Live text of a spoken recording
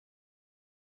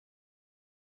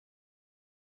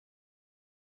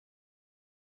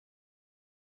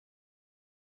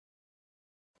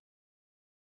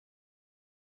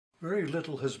Very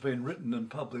little has been written and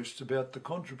published about the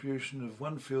contribution of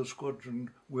One Field Squadron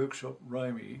Workshop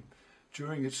Ramie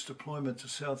during its deployment to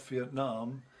South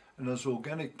Vietnam and as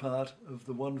organic part of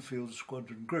the One Field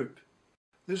Squadron group.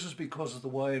 This is because of the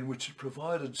way in which it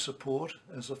provided support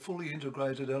as a fully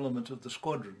integrated element of the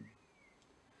squadron.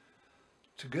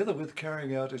 Together with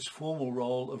carrying out its formal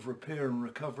role of repair and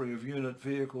recovery of unit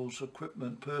vehicles,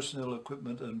 equipment, personnel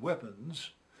equipment and weapons,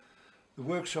 the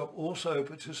workshop also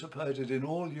participated in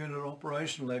all unit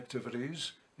operational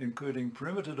activities, including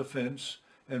perimeter defence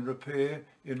and repair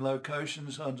in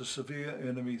locations under severe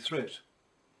enemy threat.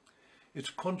 Its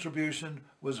contribution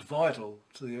was vital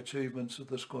to the achievements of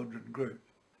the squadron group.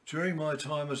 During my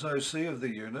time as OC of the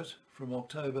unit, from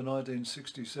October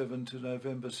 1967 to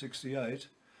November 68,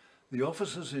 the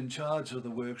officers in charge of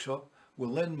the workshop were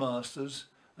Len Masters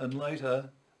and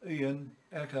later Ian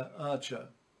Acker Archer.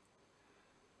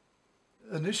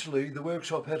 Initially, the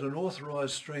workshop had an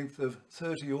authorised strength of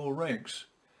 30 all ranks.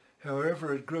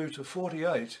 However, it grew to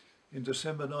 48 in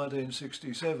December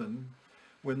 1967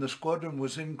 when the squadron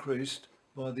was increased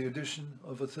by the addition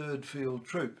of a 3rd Field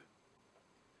Troop.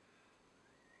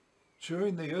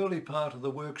 During the early part of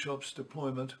the workshop's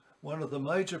deployment, one of the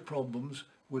major problems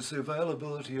was the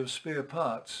availability of spare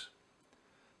parts.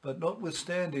 But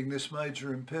notwithstanding this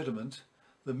major impediment,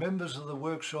 the members of the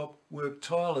workshop worked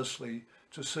tirelessly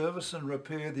to service and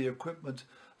repair the equipment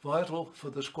vital for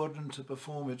the squadron to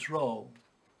perform its role.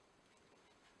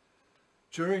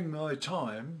 During my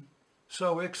time,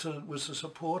 so excellent was the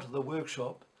support of the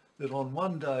workshop that on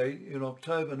one day in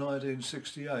October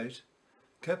 1968,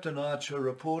 Captain Archer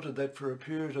reported that for a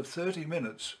period of 30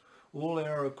 minutes, all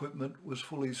our equipment was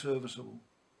fully serviceable.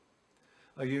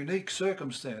 A unique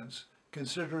circumstance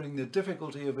considering the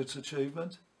difficulty of its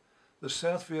achievement, the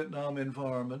South Vietnam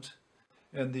environment,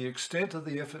 and the extent of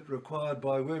the effort required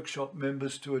by workshop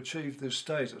members to achieve this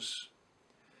status.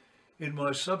 In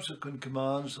my subsequent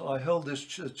commands, I held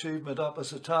this achievement up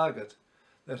as a target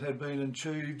that had been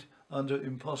achieved under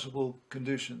impossible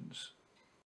conditions.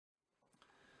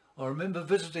 I remember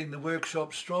visiting the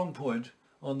workshop strong point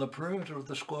on the perimeter of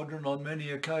the squadron on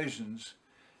many occasions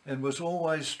and was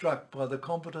always struck by the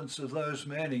competence of those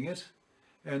manning it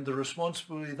and the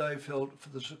responsibility they felt for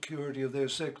the security of their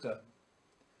sector.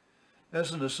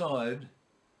 As an aside,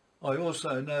 I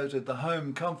also noted the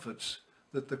home comforts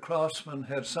that the craftsmen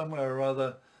had somewhere or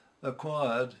other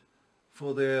acquired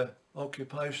for their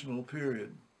occupational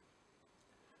period.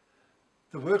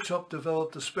 The workshop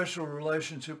developed a special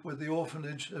relationship with the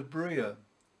orphanage at Berea.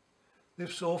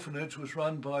 This orphanage was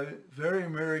run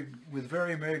with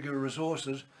very meagre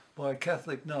resources by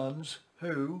Catholic nuns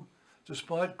who,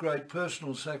 despite great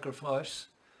personal sacrifice,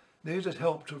 needed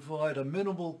help to provide a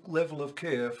minimal level of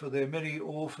care for their many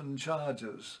orphan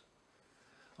charges.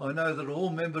 I know that all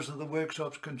members of the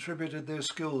workshops contributed their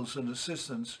skills and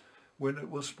assistance when it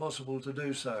was possible to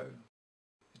do so.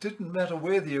 It didn't matter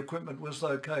where the equipment was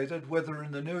located, whether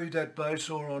in the Nui Dat base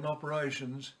or on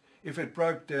operations. If it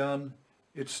broke down,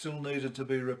 it still needed to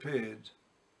be repaired.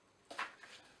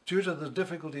 Due to the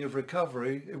difficulty of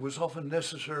recovery, it was often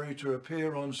necessary to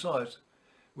repair on site,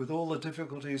 with all the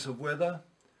difficulties of weather,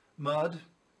 mud,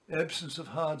 absence of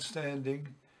hard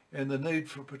standing, and the need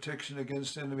for protection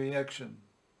against enemy action.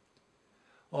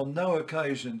 On no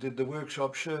occasion did the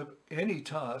workshop shirk any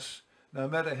tasks, no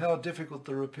matter how difficult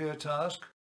the repair task,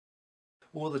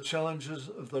 or the challenges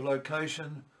of the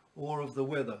location or of the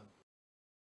weather.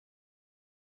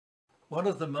 One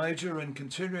of the major and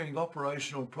continuing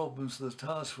operational problems of the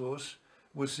task force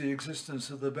was the existence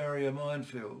of the barrier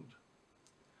minefield.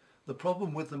 The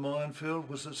problem with the minefield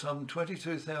was that some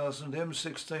 22,000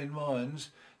 M16 mines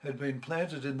had been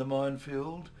planted in the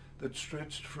minefield that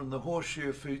stretched from the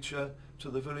horseshoe feature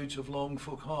to the village of Long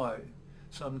Phuc Hai,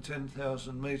 some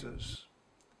 10,000 metres.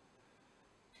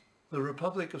 The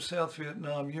Republic of South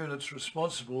Vietnam units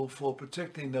responsible for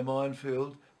protecting the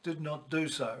minefield did not do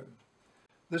so.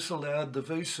 This allowed the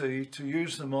VC to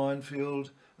use the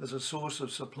minefield as a source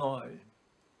of supply.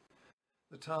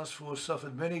 The task force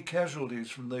suffered many casualties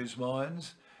from these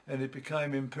mines, and it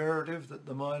became imperative that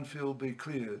the minefield be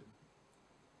cleared.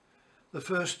 The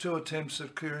first 2 attempts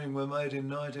at clearing were made in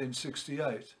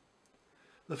 1968.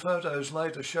 The photos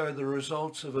later show the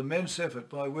results of immense effort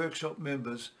by workshop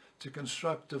members to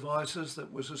construct devices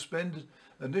that were suspended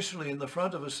initially in the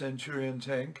front of a Centurion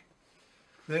tank,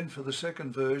 then for the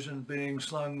second version being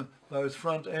slung both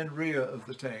front and rear of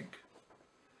the tank.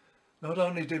 Not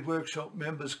only did workshop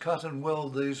members cut and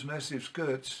weld these massive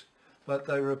skirts, but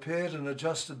they repaired and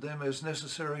adjusted them as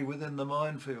necessary within the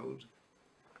minefield.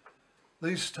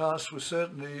 These tasks were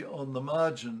certainly on the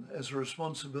margin as a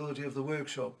responsibility of the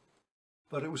workshop,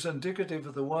 but it was indicative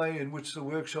of the way in which the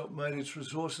workshop made its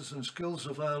resources and skills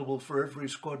available for every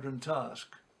squadron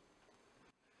task.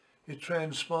 It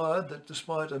transpired that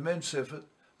despite immense effort,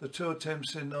 the two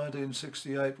attempts in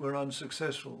 1968 were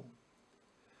unsuccessful.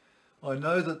 I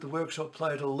know that the workshop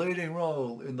played a leading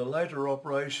role in the later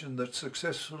operation that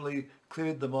successfully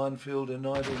cleared the minefield in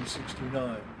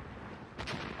 1969.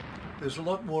 There's a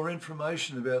lot more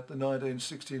information about the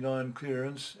 1969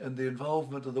 clearance and the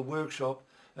involvement of the workshop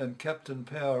and Captain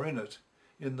Power in it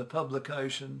in the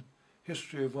publication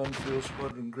History of One Field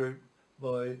Squadron Group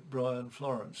by Brian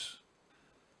Florence.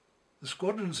 The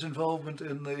squadron's involvement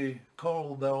in the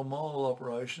Coral Balmoral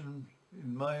operation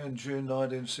in May and June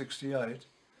 1968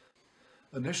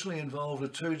 initially involved a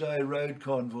 2-day road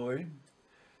convoy,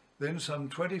 then some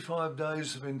 25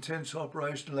 days of intense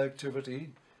operational activity,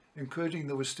 including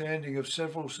the withstanding of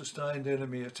several sustained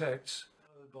enemy attacks,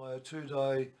 followed by a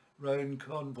 2-day road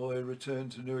convoy return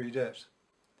to Nui Dat.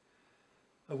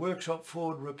 A workshop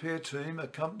forward repair team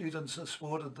accompanied and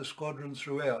supported the squadron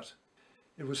throughout.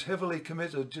 It was heavily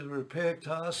committed to the repair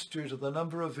tasks due to the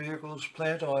number of vehicles,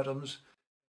 plant items,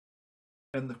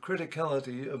 and the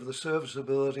criticality of the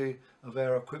serviceability of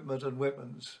our equipment and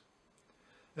weapons.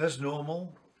 As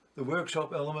normal, the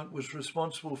workshop element was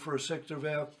responsible for a sector of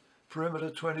our perimeter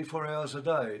 24 hours a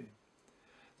day.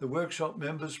 The workshop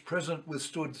members present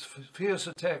withstood fierce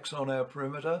attacks on our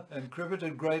perimeter and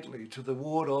contributed greatly to the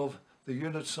award of the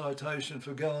unit citation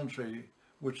for gallantry,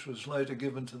 which was later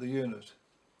given to the unit.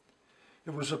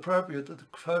 It was appropriate that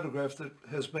the photograph that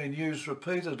has been used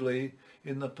repeatedly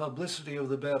in the publicity of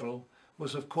the battle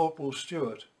was of Corporal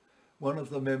Stewart, one of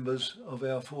the members of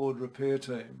our forward repair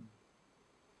team.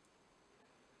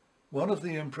 One of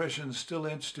the impressions still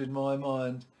etched in my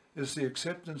mind is the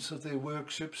acceptance of the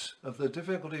workships of the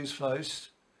difficulties faced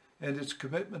and its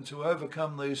commitment to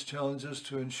overcome these challenges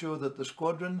to ensure that the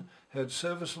squadron had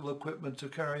serviceable equipment to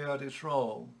carry out its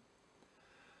role.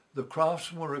 The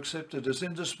craftsmen were accepted as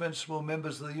indispensable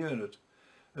members of the unit,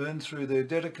 earned through their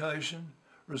dedication,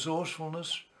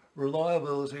 resourcefulness,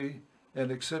 reliability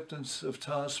and acceptance of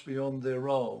tasks beyond their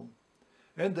role,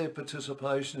 and their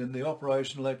participation in the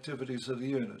operational activities of the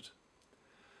unit.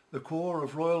 The Corps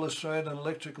of Royal Australian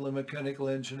Electrical and Mechanical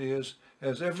Engineers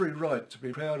has every right to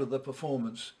be proud of the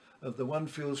performance of the One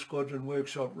Field Squadron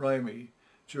Workshop Ramey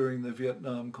during the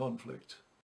Vietnam conflict.